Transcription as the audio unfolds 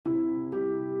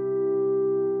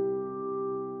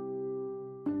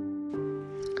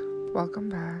Welcome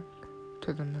back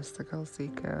to the Mystical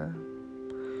Seeker.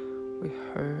 We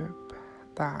hope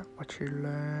that what you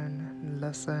learn,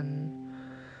 listen,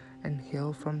 and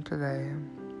heal from today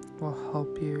will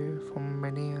help you for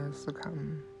many years to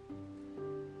come.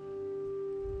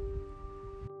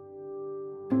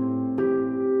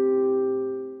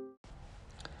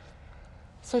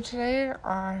 So today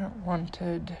I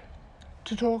wanted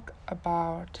to talk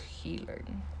about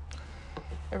healing.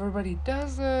 Everybody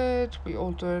does it, we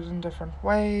all do it in different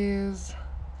ways,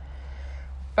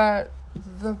 but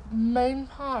the main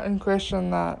part and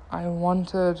question that I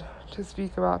wanted to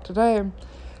speak about today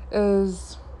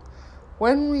is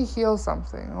when we heal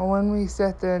something or when we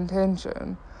set the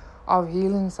intention of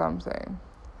healing something,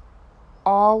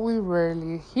 are we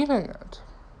really healing it?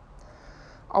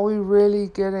 Are we really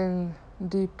getting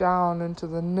deep down into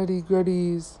the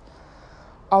nitty-gritties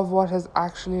of what has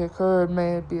actually occurred?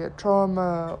 May it be a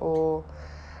trauma or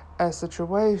a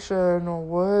situation or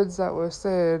words that were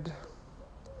said.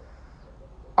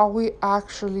 Are we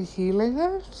actually healing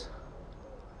it?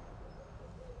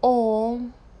 Or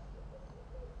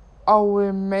are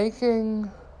we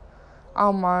making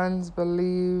our minds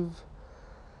believe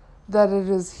that it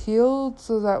is healed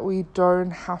so that we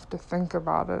don't have to think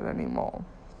about it anymore?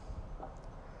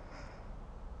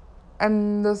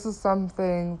 And this is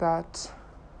something that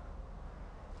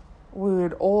we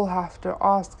would all have to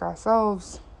ask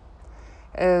ourselves,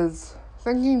 is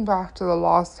thinking back to the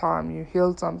last time you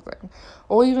healed something,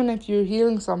 or even if you're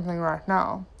healing something right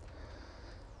now,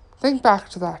 think back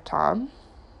to that time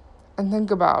and think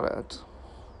about it.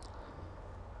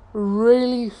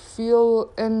 Really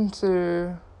feel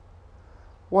into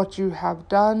what you have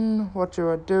done, what you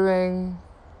are doing.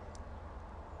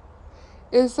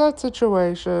 Is that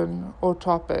situation or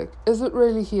topic, is it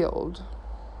really healed?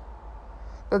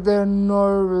 That there are no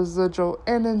residual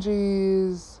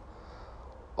energies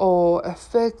or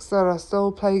effects that are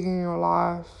still plaguing your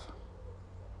life?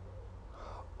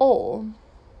 Or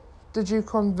did you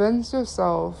convince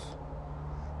yourself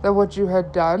that what you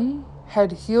had done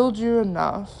had healed you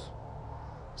enough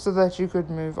so that you could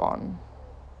move on,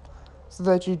 so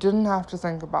that you didn't have to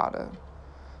think about it,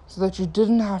 so that you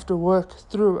didn't have to work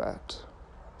through it?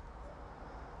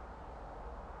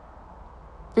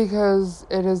 Because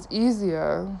it is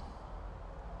easier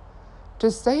to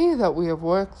say that we have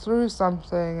worked through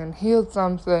something and healed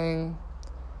something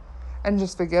and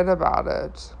just forget about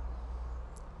it.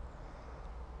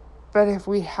 But if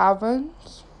we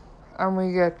haven't and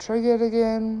we get triggered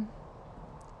again,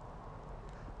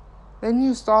 then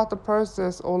you start the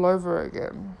process all over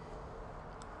again.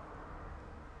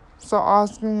 So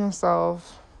asking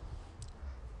yourself,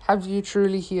 have you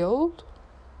truly healed?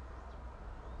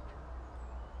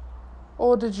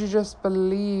 Or did you just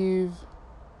believe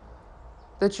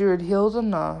that you had healed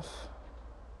enough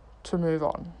to move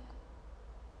on?